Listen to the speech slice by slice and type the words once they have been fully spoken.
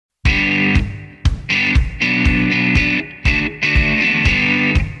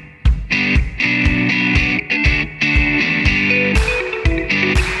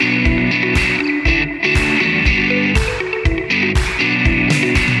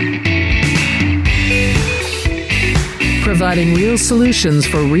providing real solutions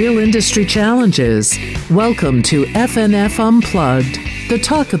for real industry challenges. Welcome to FNF Unplugged, the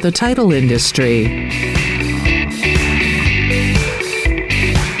talk of the title industry.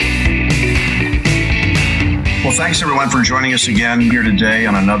 Well, thanks everyone for joining us again here today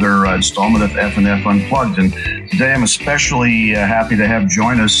on another installment of FNF Unplugged. And today I'm especially happy to have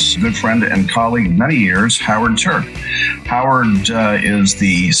join us a good friend and colleague of many years, Howard Turk. Howard is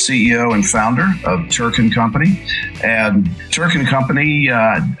the CEO and founder of Turk & Company. And Turk & Company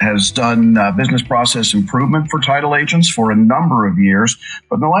has done business process improvement for title agents for a number of years.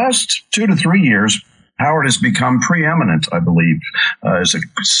 But in the last 2 to 3 years, Howard has become preeminent, I believe, is a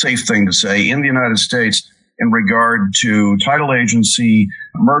safe thing to say, in the United States in regard to title agency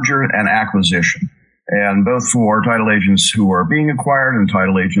merger and acquisition, and both for title agents who are being acquired and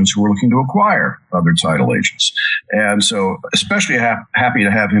title agents who are looking to acquire other title agents. And so especially happy to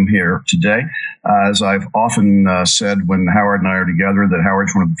have him here today. As I've often said when Howard and I are together, that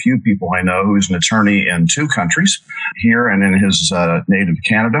Howard's one of the few people I know who's an attorney in 2 countries, here and in his native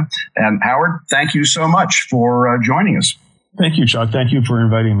Canada. And Howard, thank you so much for joining us. Thank you, Chuck. Thank you for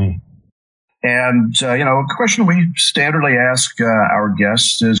inviting me. And, a question we standardly ask our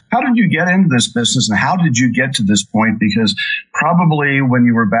guests is, how did you get into this business and how did you get to this point? Because probably when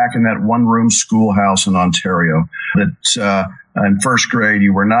you were back in that one-room schoolhouse in Ontario, that in first grade,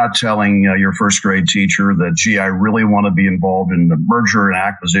 you were not telling your first grade teacher that, gee, I really want to be involved in the merger and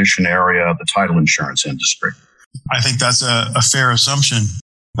acquisition area of the title insurance industry. I think that's a fair assumption.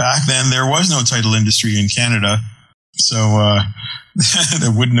 Back then, there was no title industry in Canada. So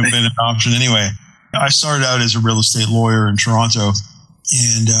there wouldn't have been an option anyway. I started out as a real estate lawyer in Toronto,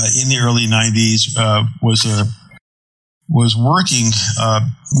 and in the early 90s was working.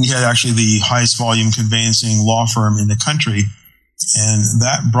 We had actually the highest volume conveyancing law firm in the country, and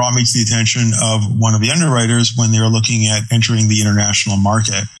that brought me to the attention of one of the underwriters when they were looking at entering the international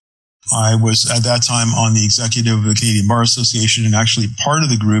market. I was at that time on the executive of the Canadian Bar Association and actually part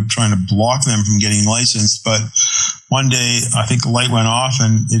of the group trying to block them from getting licensed. But one day, I think the light went off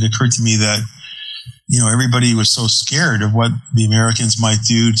and it occurred to me that, everybody was so scared of what the Americans might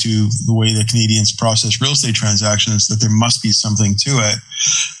do to the way the Canadians process real estate transactions that there must be something to it.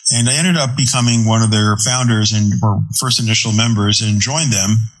 And I ended up becoming one of their founders or first initial members and joined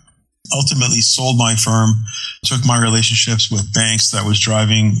them. Ultimately sold my firm, took my relationships with banks that was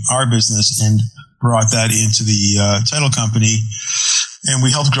driving our business and brought that into the title company. And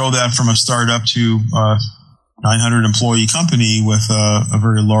we helped grow that from a startup to a 900 employee company with a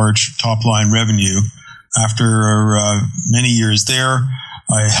very large top line revenue. After many years there,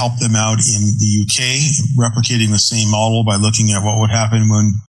 I helped them out in the UK, replicating the same model by looking at what would happen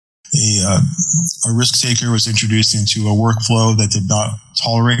when a risk taker was introduced into a workflow that did not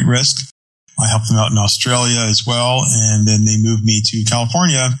tolerate risk. I helped them out in Australia as well, and then they moved me to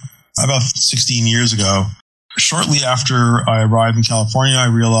California about 16 years ago. Shortly after I arrived in California,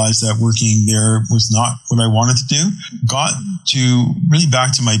 I realized that working there was not what I wanted to do. Got to really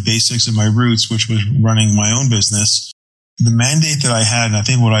back to my basics and my roots, which was running my own business. The mandate that I had, and I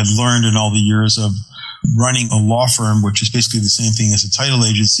think what I'd learned in all the years of running a law firm, which is basically the same thing as a title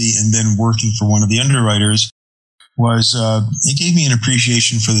agency, and then working for one of the underwriters, was it gave me an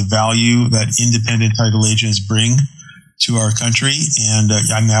appreciation for the value that independent title agents bring to our country. And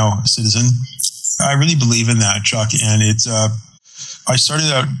I'm now a citizen. I really believe in that, Chuck. And I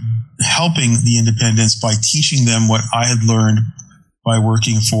started out helping the independents by teaching them what I had learned by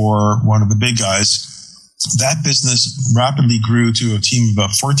working for one of the big guys. That business rapidly grew to a team of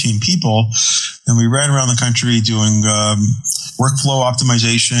about 14 people, and we ran around the country doing workflow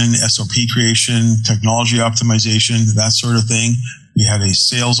optimization, SOP creation, technology optimization, that sort of thing. We had a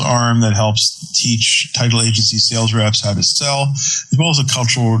sales arm that helps teach title agency sales reps how to sell, as well as a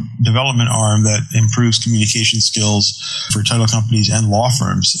cultural development arm that improves communication skills for title companies and law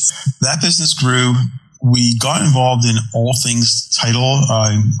firms. That business grew. We got involved in all things title,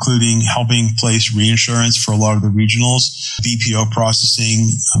 including helping place reinsurance for a lot of the regionals, BPO processing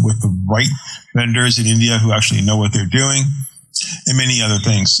with the right vendors in India who actually know what they're doing, and many other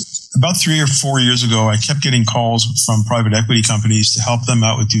things. About 3 or 4 years ago, I kept getting calls from private equity companies to help them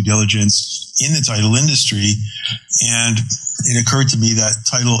out with due diligence in the title industry. And it occurred to me that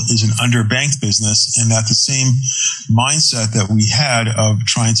title is an underbanked business and that the same mindset that we had of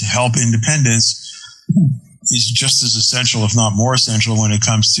trying to help independents is just as essential, if not more essential, when it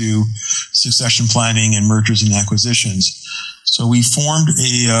comes to succession planning and mergers and acquisitions. So we formed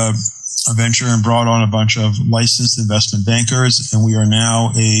a venture and brought on a bunch of licensed investment bankers, and we are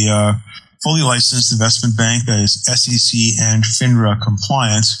now a fully licensed investment bank that is SEC and FINRA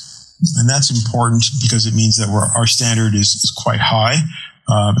compliant. And that's important because it means that our standard is quite high,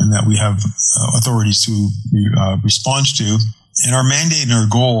 and that we have authorities to respond to. And our mandate and our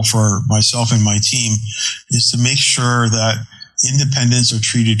goal for myself and my team is to make sure that independents are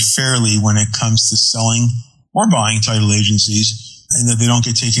treated fairly when it comes to selling or buying title agencies, and that they don't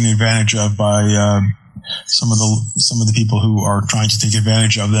get taken advantage of by some of the people who are trying to take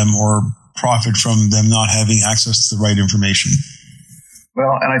advantage of them or profit from them not having access to the right information.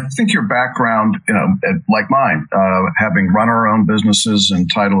 Well, and I think your background, like mine, having run our own businesses in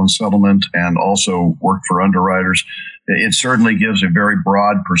title and settlement and also worked for underwriters, it certainly gives a very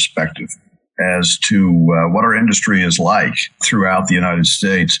broad perspective as to what our industry is like throughout the United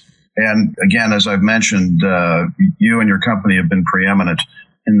States. And again, as I've mentioned, you and your company have been preeminent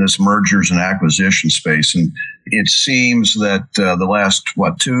in this mergers and acquisition space. And it seems that the last,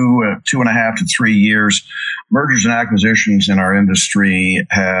 2.5 to 3 years, mergers and acquisitions in our industry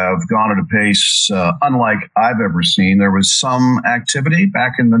have gone at a pace unlike I've ever seen. There was some activity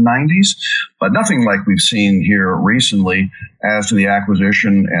back in the 90s, but nothing like we've seen here recently as to the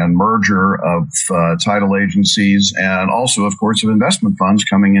acquisition and merger of title agencies and also, of course, of investment funds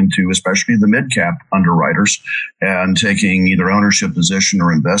coming into especially the mid-cap underwriters and taking either ownership position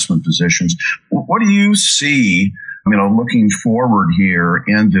or investment positions. What do you see, looking forward here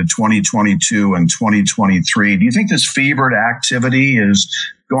into 2022 and 2023? Do you think this fevered activity is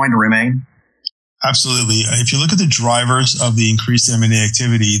going to remain? Absolutely. If you look at the drivers of the increased M&A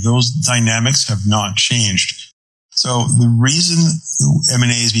activity, those dynamics have not changed. So the reason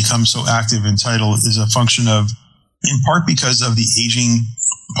M&A has become so active in title is a function of, in part because of the aging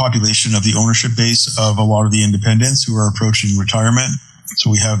population of the ownership base of a lot of the independents who are approaching retirement.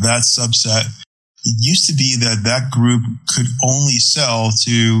 So we have that subset. It used to be that group could only sell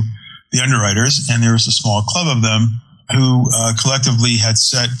to the underwriters, and there was a small club of them who collectively had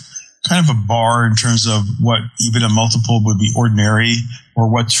set kind of a bar in terms of what EBITDA multiple would be ordinary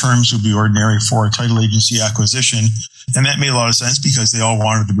or what terms would be ordinary for a title agency acquisition. And that made a lot of sense because they all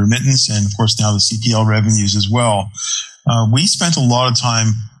wanted the remittance and, of course, now the CPL revenues as well. We spent a lot of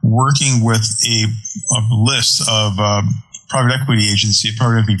time working with a list of private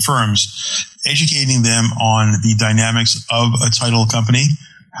equity firms, educating them on the dynamics of a title company,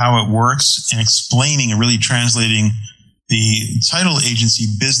 how it works, and explaining and really translating the title agency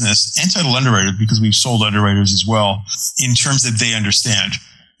business and title underwriters, because we've sold underwriters as well, in terms that they understand.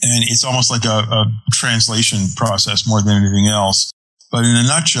 And it's almost like a translation process more than anything else. But in a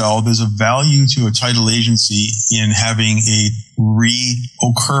nutshell, there's a value to a title agency in having a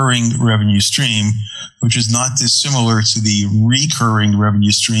reoccurring revenue stream, which is not dissimilar to the recurring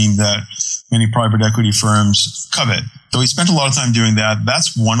revenue stream that many private equity firms covet. So we spent a lot of time doing that.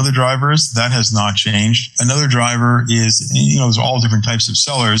 That's one of the drivers. That has not changed. Another driver is, there's all different types of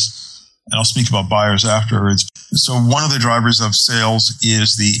sellers, and I'll speak about buyers afterwards. So one of the drivers of sales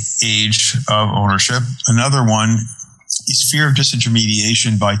is the age of ownership. Another one is fear of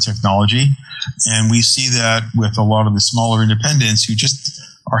disintermediation by technology. And we see that with a lot of the smaller independents who just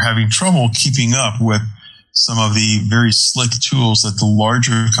are having trouble keeping up with some of the very slick tools that the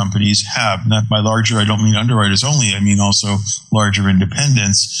larger companies have. Not by larger, I don't mean underwriters only. I mean also larger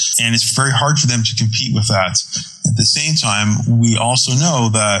independents. And it's very hard for them to compete with that. At the same time, we also know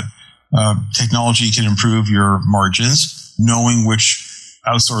that technology can improve your margins, knowing which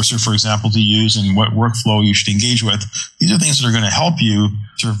outsourcer, for example, to use and what workflow you should engage with. These are things that are going to help you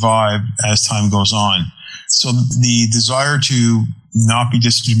survive as time goes on. So the desire to not be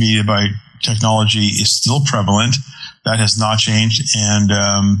disintermediated by technology is still prevalent. That has not changed. And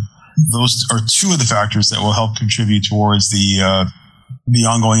those are two of the factors that will help contribute towards the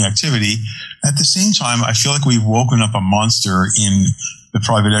ongoing activity. At the same time, I feel like we've woken up a monster in the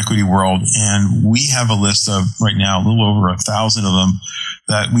private equity world, and we have a list of right now a little over 1,000 of them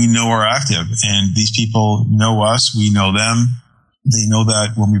that we know are active. And these people know us, we know them. They know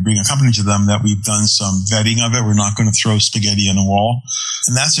that when we bring a company to them that we've done some vetting of it. We're not going to throw spaghetti on the wall.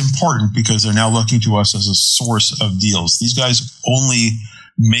 And that's important because they're now looking to us as a source of deals. These guys only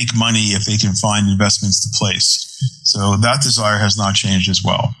make money if they can find investments to place. So that desire has not changed as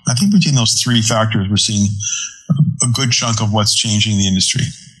well. I think between those three factors, we're seeing a good chunk of what's changing the industry.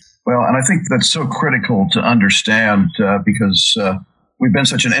 Well, and I think that's so critical to understand because we've been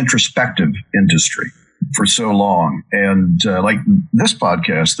such an introspective industry for so long. And like this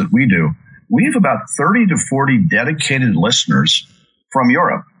podcast that we do, we have about 30 to 40 dedicated listeners from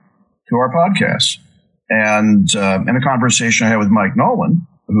Europe to our podcast. And in a conversation I had with Mike Nolan,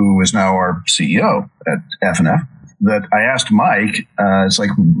 who is now our CEO at FNF, that I asked Mike, it's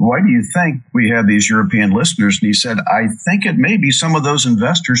like, why do you think we have these European listeners? And he said, I think it may be some of those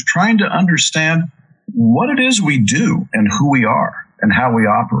investors trying to understand what it is we do and who we are and how we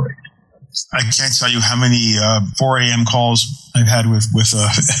operate. I can't tell you how many 4 a.m. calls I've had with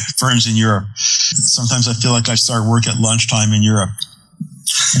firms in Europe. Sometimes I feel like I start work at lunchtime in Europe.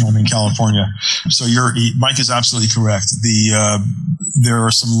 I'm in California. So Mike is absolutely correct. There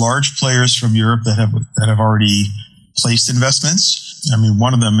are some large players from Europe that have already placed investments. I mean,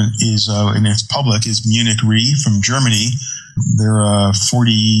 one of them is, and it's public, is Munich Re from Germany. They're a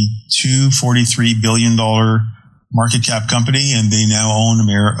 $43 billion market cap company, and they now own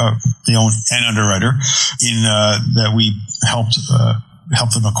they own an underwriter that we helped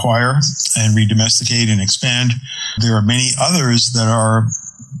them acquire and redomesticate and expand. There are many others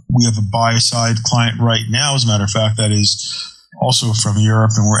we have a buy-side client right now, as a matter of fact, that is also from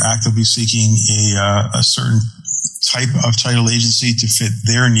Europe, and we're actively seeking a certain type of title agency to fit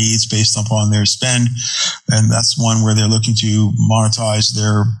their needs based upon their spend. And that's one where they're looking to monetize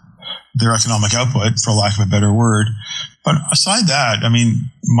their economic output, for lack of a better word. But aside that, I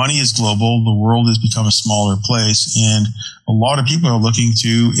mean, money is global. The world has become a smaller place, and a lot of people are looking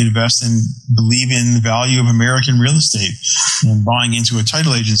to invest and believe in the value of American real estate. And buying into a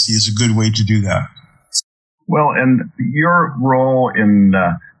title agency is a good way to do that. Well, and your role in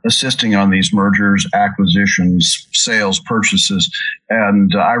assisting on these mergers, acquisitions, sales, purchases.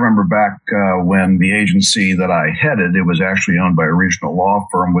 And I remember back when the agency that I headed, it was actually owned by a regional law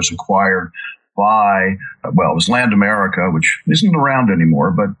firm, was acquired by, it was Land America, which isn't around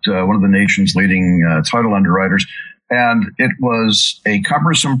anymore, but one of the nation's leading title underwriters. And it was a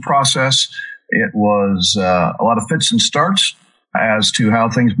cumbersome process. It was a lot of fits and starts as to how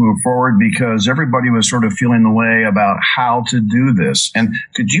things move forward, because everybody was sort of feeling the way about how to do this. And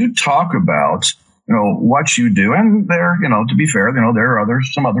could you talk about, what you do? And there, to be fair, there are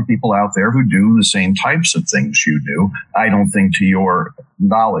some other people out there who do the same types of things you do. I don't think to your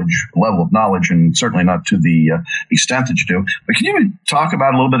level of knowledge, and certainly not to the extent that you do. But can you talk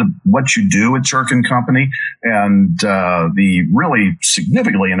about a little bit of what you do at Turk & Company and the really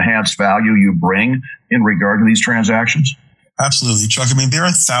significantly enhanced value you bring in regard to these transactions? Absolutely, Chuck. I mean, there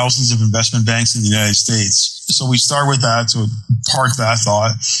are thousands of investment banks in the United States. So we start with that to park that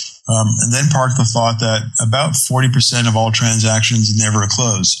thought, and then park the thought that about 40% of all transactions never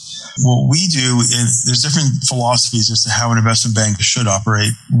close. What we do, there's different philosophies as to how an investment bank should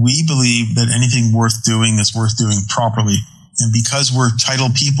operate. We believe that anything worth doing is worth doing properly. And because we're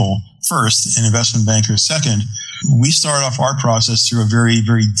title people first and investment bankers second, we start off our process through a very,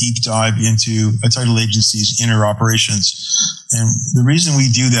 very deep dive into a title agency's inner operations. And the reason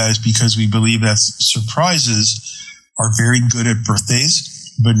we do that is because we believe that surprises are very good at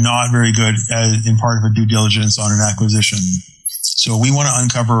birthdays, but not very good in part of a due diligence on an acquisition. So we want to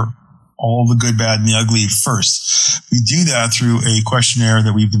uncover all the good, bad, and the ugly first. We do that through a questionnaire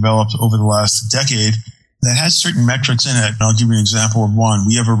that we've developed over the last decade that has certain metrics in it. And I'll give you an example of one.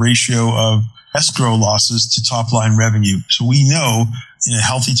 We have a ratio of escrow losses to top line revenue. So we know in a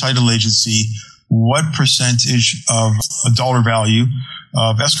healthy title agency what percentage of a dollar value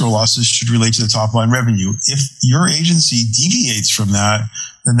of escrow losses should relate to the top line revenue. If your agency deviates from that,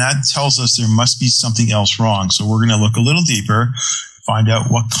 then that tells us there must be something else wrong. So we're going to look a little deeper, find out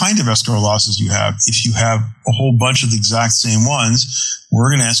what kind of escrow losses you have. If you have a whole bunch of the exact same ones, we're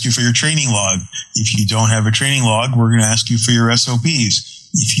going to ask you for your training log. If you don't have a training log, we're going to ask you for your SOPs.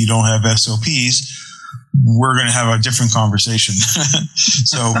 If you don't have SOPs, we're going to have a different conversation.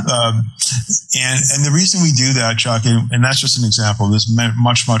 So, and the reason we do that, Chuck, and that's just an example, there's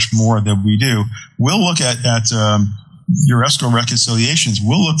much, much more that we do. We'll look at your escrow reconciliations.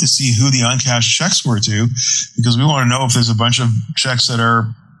 We'll look to see who the uncashed checks were to, because we want to know if there's a bunch of checks that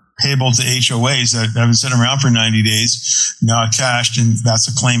are payable to HOAs that have been sitting around for 90 days, not cashed, and that's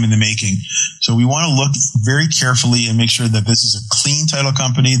a claim in the making. So we want to look very carefully and make sure that this is a clean title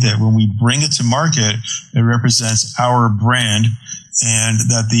company, that when we bring it to market, it represents our brand, and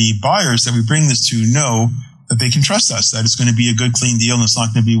that the buyers that we bring this to know that they can trust us, that it's going to be a good, clean deal, and it's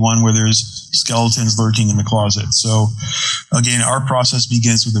not going to be one where there's skeletons lurking in the closet. So again, our process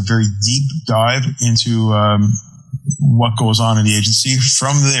begins with a very deep dive into what goes on in the agency.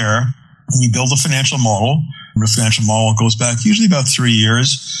 From there, we build a financial model. The financial model goes back usually about 3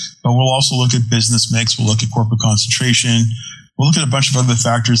 years, but we'll also look at business mix. We'll look at corporate concentration. We'll look at a bunch of other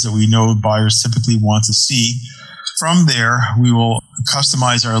factors that we know buyers typically want to see. From there, we will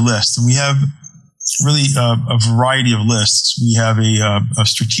customize our list. And we have really a variety of lists. We have a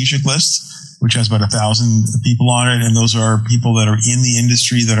strategic list, which has about 1,000 people on it. And those are people that are in the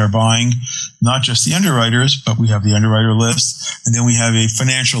industry that are buying, not just the underwriters, but we have the underwriter list. And then we have a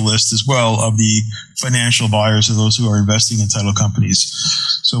financial list as well of the financial buyers of those who are investing in title companies.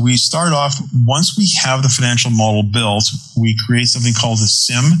 So we start off, once we have the financial model built, we create something called the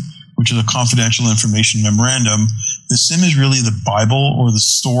SIM, which is a confidential information memorandum. The SIM is really the Bible or the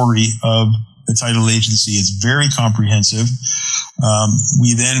story of the title agency. It's very comprehensive.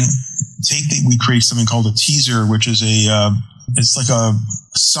 We then we create something called a teaser, which is it's like a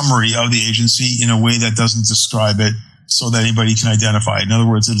summary of the agency in a way that doesn't describe it so that anybody can identify it. In other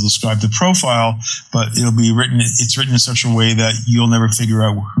words, it'll describe the profile, but it's written in such a way that you'll never figure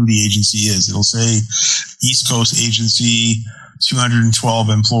out who the agency is. It'll say East Coast agency, 212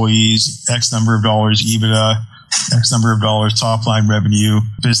 employees, X number of dollars EBITDA, X number of dollars top line revenue,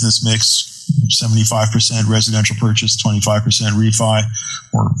 business mix, 75% residential purchase, 25% refi,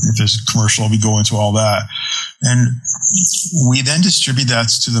 or if there's commercial, we go into all that. And we then distribute that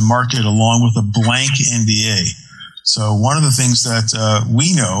to the market along with a blank NDA. So one of the things that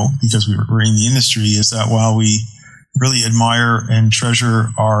we know, because we're in the industry, is that while we really admire and treasure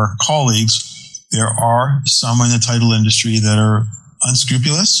our colleagues, there are some in the title industry that are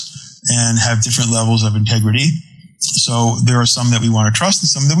unscrupulous and have different levels of integrity. So there are some that we want to trust and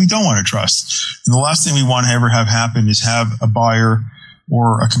some that we don't want to trust. And the last thing we want to ever have happen is have a buyer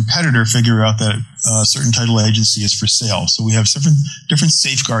or a competitor figure out that a certain title agency is for sale. So we have different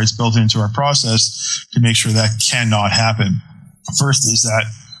safeguards built into our process to make sure that cannot happen. First is that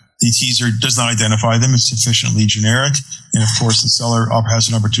the teaser does not identify them. It's sufficiently generic. And of course, the seller has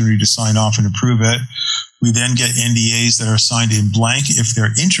an opportunity to sign off and approve it. We then get NDAs that are signed in blank. If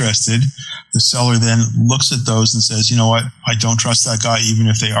they're interested, the seller then looks at those and says, you know what, I don't trust that guy, even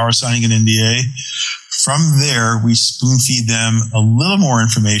if they are signing an NDA. From there, we spoon feed them a little more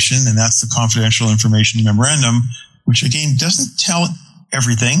information, and that's the confidential information memorandum, which again doesn't tell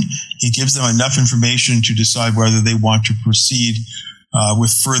everything. It gives them enough information to decide whether they want to proceed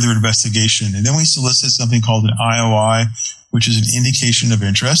with further investigation. And then we solicit something called an IOI, which is an indication of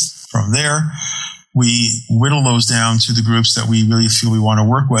interest. From there, we whittle those down to the groups that we really feel we want to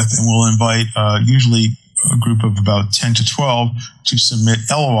work with, and we'll invite usually a group of about 10 to 12 to submit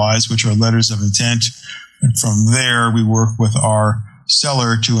LOIs, which are letters of intent. And from there, we work with our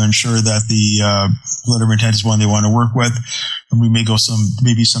seller to ensure that the letter of intent is one they want to work with. And we may go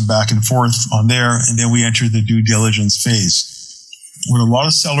maybe some back and forth on there, and then we enter the due diligence phase. What a lot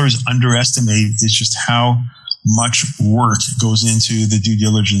of sellers underestimate is just how much work goes into the due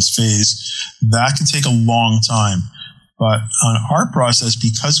diligence phase. That can take a long time. But on our process,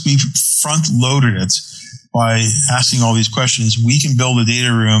 because we've front-loaded it by asking all these questions, we can build a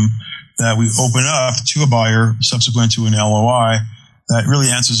data room that we open up to a buyer subsequent to an LOI that really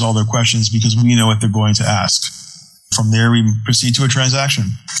answers all their questions because we know what they're going to ask. From there, we proceed to a transaction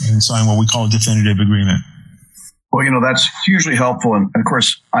and sign what we call a definitive agreement. Well, that's hugely helpful. And of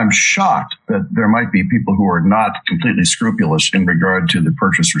course, I'm shocked that there might be people who are not completely scrupulous in regard to the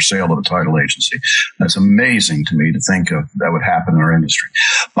purchase or sale of a title agency. That's amazing to me to think of that would happen in our industry.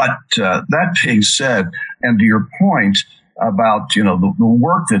 But that being said, and to your point about, the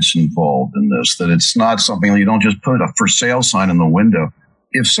work that's involved in this, that it's not something that you don't just put a for sale sign in the window.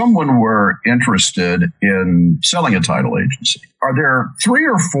 If someone were interested in selling a title agency, are there 3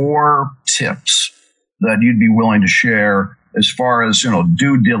 or 4 tips that you'd be willing to share as far as,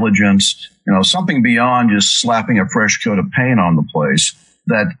 due diligence, something beyond just slapping a fresh coat of paint on the place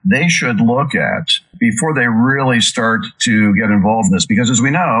that they should look at before they really start to get involved in this? Because as we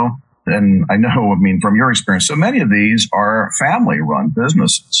know, and I know, from your experience, so many of these are family-run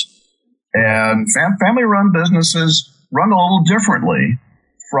businesses. And family-run businesses run a little differently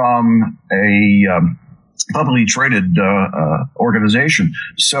from a publicly traded organization.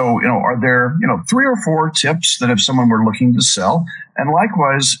 So, are there, 3 or 4 tips that if someone were looking to sell? And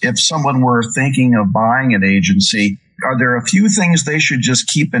likewise, if someone were thinking of buying an agency, are there a few things they should just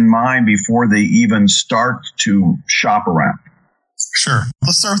keep in mind before they even start to shop around? Sure.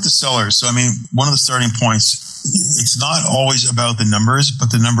 Let's start with the sellers. So, one of the starting points, it's not always about the numbers,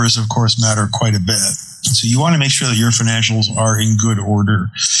 but the numbers, of course, matter quite a bit. So you want to make sure that your financials are in good order.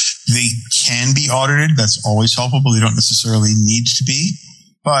 They can be audited. That's always helpful, but they don't necessarily need to be.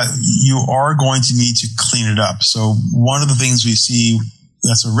 But you are going to need to clean it up. So one of the things we see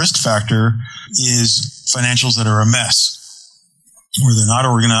that's a risk factor is financials that are a mess, where they're not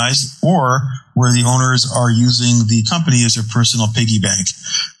organized, or where the owners are using the company as their personal piggy bank.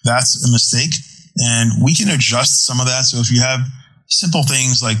 That's a mistake. And we can adjust some of that. So if you have simple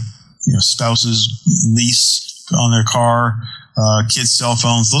things like spouses lease on their car, kids' cell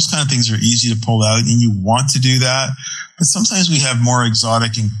phones. Those kind of things are easy to pull out, and you want to do that. But sometimes we have more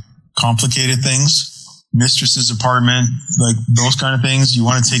exotic and complicated things. Mistress's apartment, like those kind of things, you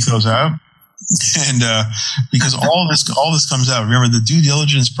want to take those out. And because all this comes out. Remember, the due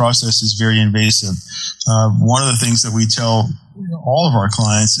diligence process is very invasive. One of the things that we tell all of our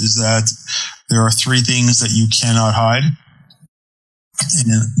clients is that there are 3 things that you cannot hide. And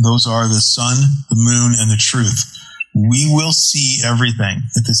those are the sun, the moon, and the truth. We will see everything.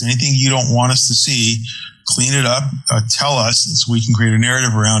 If there's anything you don't want us to see, clean it up, tell us so we can create a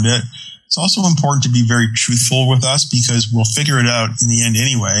narrative around it. It's also important to be very truthful with us because we'll figure it out in the end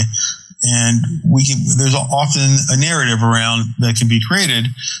anyway. And there's often a narrative around that can be created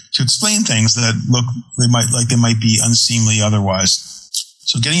to explain things that look, they might be unseemly otherwise.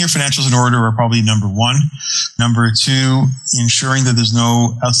 So getting your financials in order are probably number 1. Number 2, ensuring that there's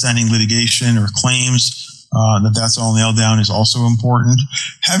no outstanding litigation or claims, that's all nailed down is also important.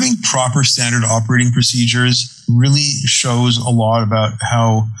 Having proper standard operating procedures really shows a lot about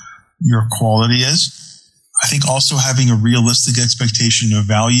how your quality is. I think also having a realistic expectation of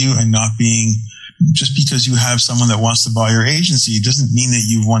value and not being just because you have someone that wants to buy your agency doesn't mean that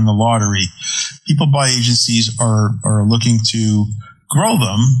you've won the lottery. People buy agencies are looking to grow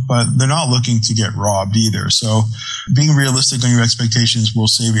them, but they're not looking to get robbed either. So being realistic on your expectations will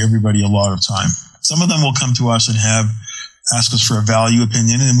save everybody a lot of time. Some of them will come to us and ask us for a value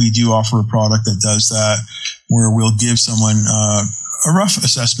opinion, and we do offer a product that does that, where we'll give someone a rough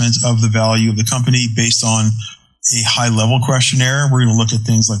assessment of the value of the company based on a high-level questionnaire. We're going to look at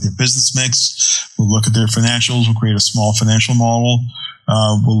things like their business mix. We'll look at their financials. We'll create a small financial model.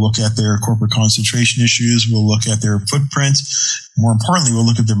 We'll look at their corporate concentration issues. We'll look at their footprint. More importantly, we'll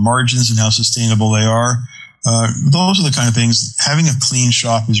look at their margins and how sustainable they are. Those are the kind of things. Having a clean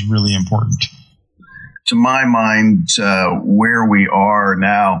shop is really important. To my mind, where we are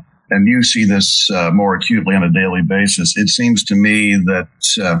now, and you see this more acutely on a daily basis, it seems to me that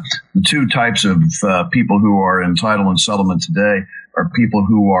the 2 types of people who are in title and settlement today are people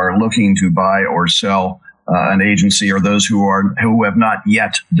who are looking to buy or sell an agency, or those who have not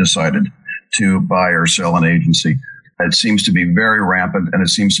yet decided to buy or sell an agency. It seems to be very rampant, and it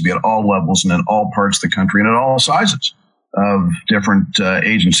seems to be at all levels and in all parts of the country and at all sizes of different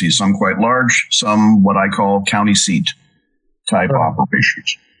agencies, some quite large, some what I call county seat type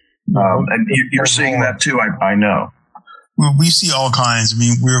operations. And you're seeing that too, I know. We see all kinds. I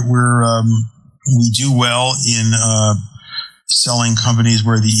mean, we do well in selling companies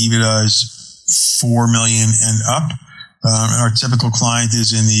where the EBITDA is $4 million and up. Our typical client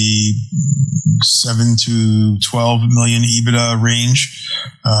is in the 7 to 12 million EBITDA range.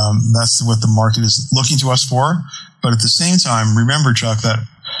 That's what the market is looking to us for. But at the same time, remember, Chuck, that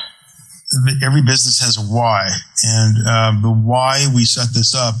every business has a why. And the why we set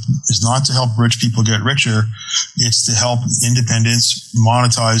this up is not to help rich people get richer. It's to help independents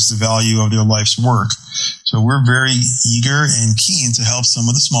monetize the value of their life's work. So we're very eager and keen to help some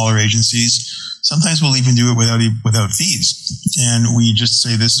of the smaller agencies. Sometimes we'll even do it without fees. And we just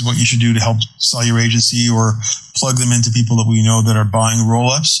say, this is what you should do to help sell your agency, or plug them into people that we know that are buying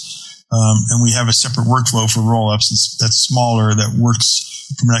roll-ups. And we have a separate workflow for roll-ups that's smaller, that works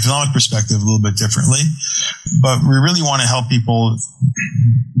from an economic perspective a little bit differently. But we really want to help people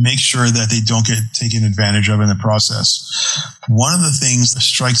make sure that they don't get taken advantage of in the process. One of the things that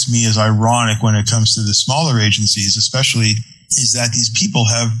strikes me as ironic when it comes to the smaller agencies, especially, is that these people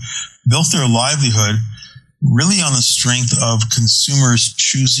have built their livelihood really on the strength of consumers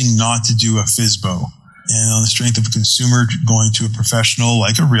choosing not to do a FSBO, and on the strength of a consumer going to a professional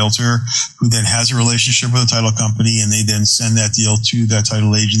like a realtor, who then has a relationship with a title company, and they then send that deal to that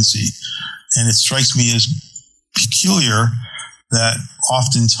title agency. And it strikes me as peculiar that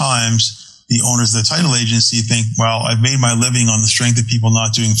oftentimes the owners of the title agency think, well, I've made my living on the strength of people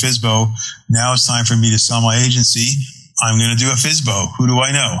not doing FSBO. Now it's time for me to sell my agency. I'm going to do a FSBO. Who do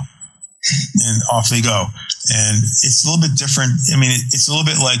I know? And off they go. And it's a little bit different. I mean, it's a little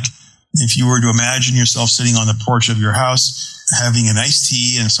bit like if you were to imagine yourself sitting on the porch of your house, having an iced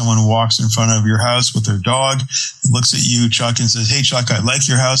tea, and someone walks in front of your house with their dog, looks at you, Chuck, and says, hey, Chuck, I like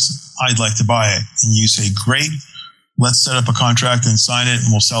your house. I'd like to buy it. And you say, great, let's set up a contract and sign it,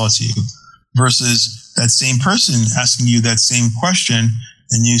 and we'll sell it to you. Versus that same person asking you that same question,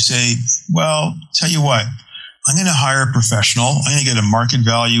 and you say, well, tell you what, I'm going to hire a professional. I'm going to get a market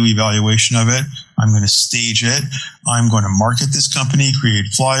value evaluation of it. I'm going to stage it. I'm going to market this company, create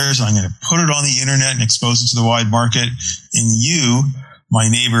flyers. I'm going to put it on the internet and expose it to the wide market. And you, my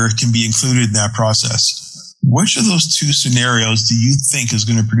neighbor, can be included in that process. Which of those 2 scenarios do you think is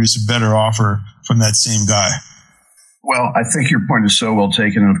going to produce a better offer from that same guy? Well, I think your point is so well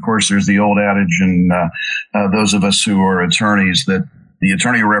taken. And of course, there's the old adage, and those of us who are attorneys, that the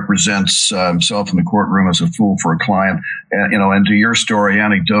attorney who represents himself in the courtroom is a fool for a client. And to your story,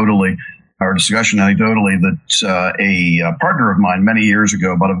 anecdotally, our discussion anecdotally, that a partner of mine many years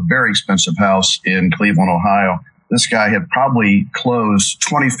ago bought a very expensive house in Cleveland, Ohio. This guy had probably closed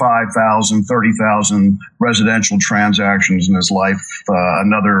 25,000, 30,000 residential transactions in his life,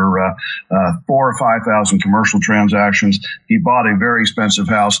 another 4,000 or 5,000 commercial transactions. He bought a very expensive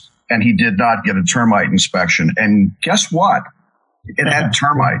house, and he did not get a termite inspection. And guess what? It had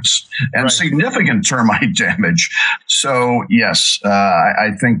termites and significant termite damage. So, yes, I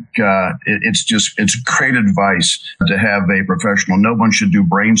think it's great advice to have a professional. No one should do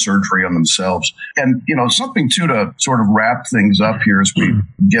brain surgery on themselves. And, something, too, to sort of wrap things up here as we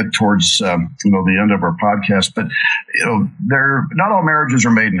get towards, the end of our podcast. But, not all marriages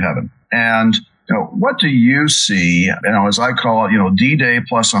are made in heaven. And what do you see, as I call it, D-Day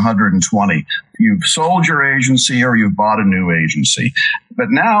plus 120? You've sold your agency or you've bought a new agency.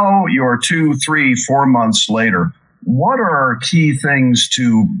 But now you're 2, 3, 4 months later. What are key things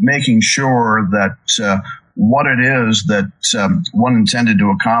to making sure that what it is that one intended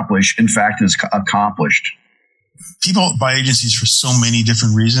to accomplish, in fact, is accomplished? People buy agencies for so many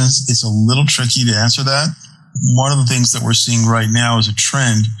different reasons. It's a little tricky to answer that. One of the things that we're seeing right now is a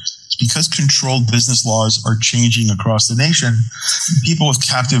trend. Because controlled business laws are changing across the nation, people with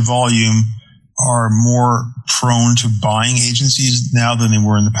captive volume are more prone to buying agencies now than they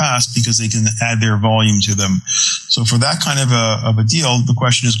were in the past because they can add their volume to them. So for that kind of a deal, the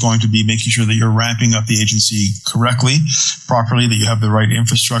question is going to be making sure that you're ramping up the agency correctly, properly, that you have the right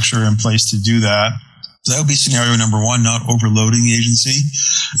infrastructure in place to do that. So that would be scenario number one, not overloading the agency.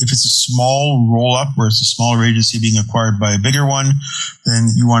 If it's a small roll-up where it's a smaller agency being acquired by a bigger one, then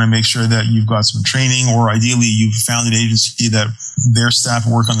you want to make sure that you've got some training, or ideally you've found an agency that their staff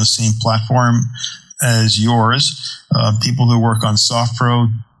work on the same platform as yours. People who work on SoftPro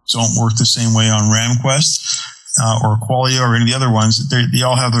don't work the same way on RamQuest or Qualia or any of the other ones. They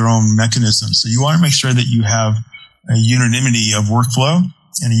all have their own mechanisms. So you want to make sure that you have a unanimity of workflow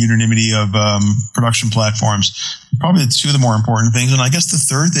and a unanimity of production platforms. Probably the two of the more important things. And I guess the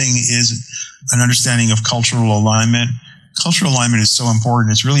third thing is an understanding of cultural alignment. Cultural alignment is so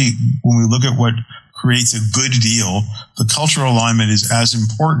important. It's really, when we look at what creates a good deal, the cultural alignment is as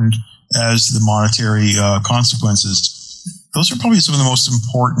important as the monetary consequences. Those are probably some of the most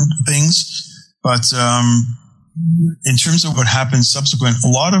important things. But in terms of what happens subsequent, a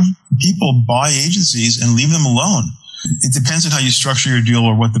lot of people buy agencies and leave them alone. It depends on how you structure your deal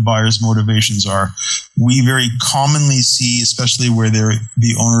or what the buyer's motivations are. We very commonly see, especially where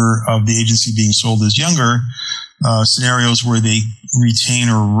the owner of the agency being sold is younger, scenarios where they retain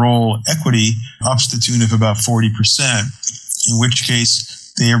or roll equity up to the tune of about 40%, in which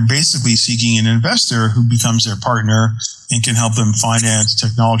case they are basically seeking an investor who becomes their partner and can help them finance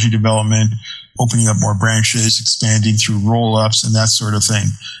technology development, opening up more branches, expanding through roll-ups, and that sort of thing.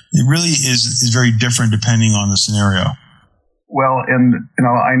 It really is very different depending on the scenario. Well, and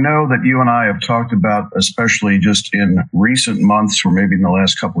I know that you and I have talked about, especially just in recent months or maybe in the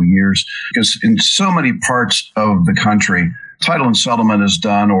last couple of years, because in so many parts of the country, title and settlement is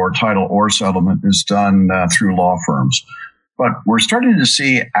done, or title or settlement is done through law firms. But we're starting to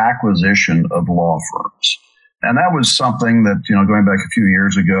see acquisition of law firms. And that was something that, going back a few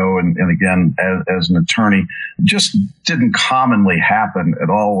years ago, and again, as an attorney, just didn't commonly happen at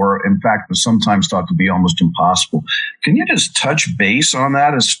all, or in fact was sometimes thought to be almost impossible. Can you just touch base on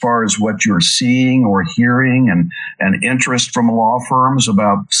that as far as what you're seeing or hearing and interest from law firms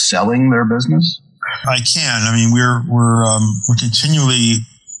about selling their business? I can. I mean, we're continually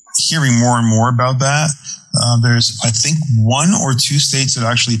hearing more and more about that. There's, I think, 1 or 2 states that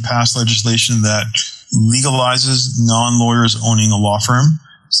actually passed legislation that legalizes non-lawyers owning a law firm.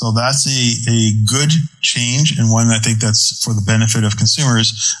 So that's a good change, and one I think that's for the benefit of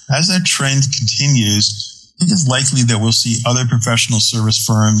consumers. As that trend continues, I think it's likely that we'll see other professional service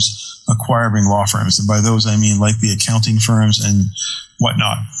firms acquiring law firms. And by those, I mean like the accounting firms and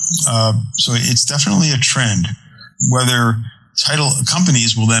whatnot. So it's definitely a trend. Whether title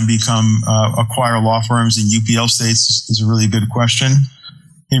companies will then acquire law firms in UPL states is a really good question.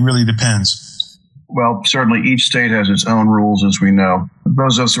 It really depends. Well, certainly each state has its own rules, as we know.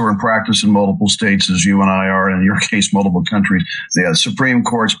 Those of us who are in practice in multiple states, as you and I are, and in your case, multiple countries, the Supreme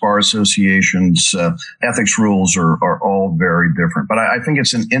Courts, bar associations, ethics rules are all very different. But I think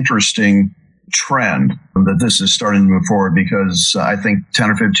it's an interesting trend that this is starting to move forward, because I think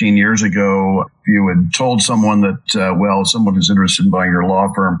 10 or 15 years ago, if you had told someone that, someone is interested in buying your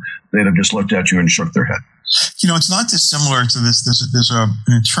law firm, they'd have just looked at you and shook their head. It's not dissimilar to this. There's an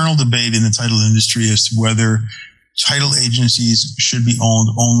internal debate in the title industry as to whether title agencies should be owned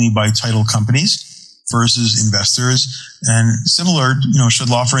only by title companies versus investors. And similar, should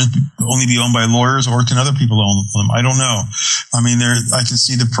law firms only be owned by lawyers, or can other people own them? I don't know. I mean, I can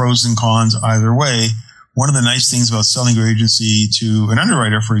see the pros and cons either way. One of the nice things about selling your agency to an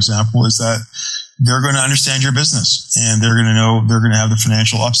underwriter, for example, is that they're going to understand your business, and they're going to have the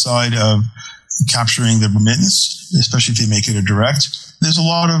financial upside of capturing the remittance, especially if they make it a direct. There's a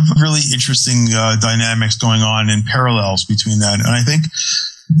lot of really interesting dynamics going on and parallels between that. And I think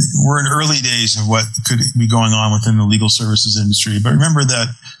we're in early days of what could be going on within the legal services industry. But remember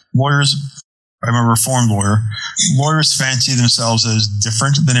that I'm a reformed lawyer, lawyers fancy themselves as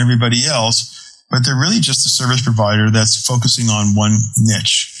different than everybody else, but they're really just a service provider that's focusing on one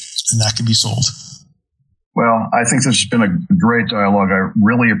niche, and that can be sold. Well, I think this has been a great dialogue. I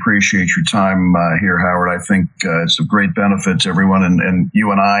really appreciate your time here, Howard. I think it's of great benefit to everyone. And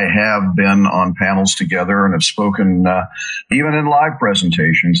you and I have been on panels together and have spoken even in live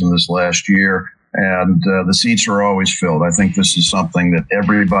presentations in this last year. And the seats are always filled. I think this is something that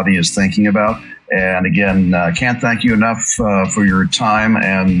everybody is thinking about. And again, can't thank you enough for your time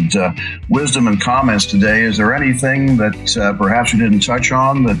and wisdom and comments today. Is there anything that perhaps you didn't touch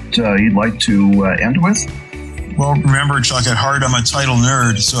on that you'd like to end with? Well, remember, Chuck, at heart, I'm a title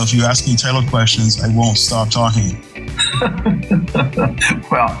nerd. So if you ask me title questions, I won't stop talking.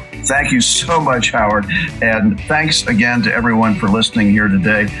 Well, thank you so much, Howard. And thanks again to everyone for listening here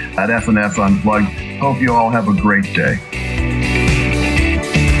today at FNF Unplugged. Hope you all have a great day.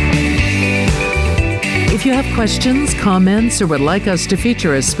 If you have questions, comments, or would like us to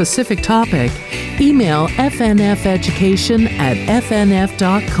feature a specific topic, email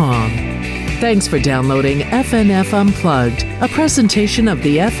fnfeducation@fnf.com. Thanks for downloading FNF Unplugged, a presentation of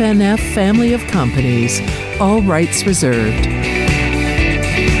the FNF family of companies. All rights reserved.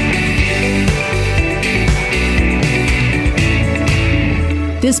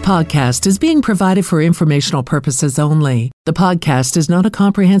 This podcast is being provided for informational purposes only. The podcast is not a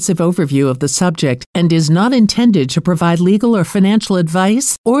comprehensive overview of the subject and is not intended to provide legal or financial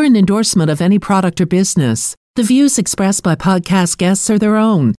advice or an endorsement of any product or business. The views expressed by podcast guests are their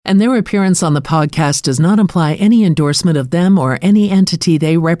own, and their appearance on the podcast does not imply any endorsement of them or any entity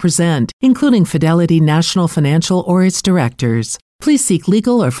they represent, including Fidelity National Financial or its directors. Please seek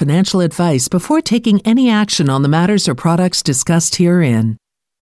legal or financial advice before taking any action on the matters or products discussed herein.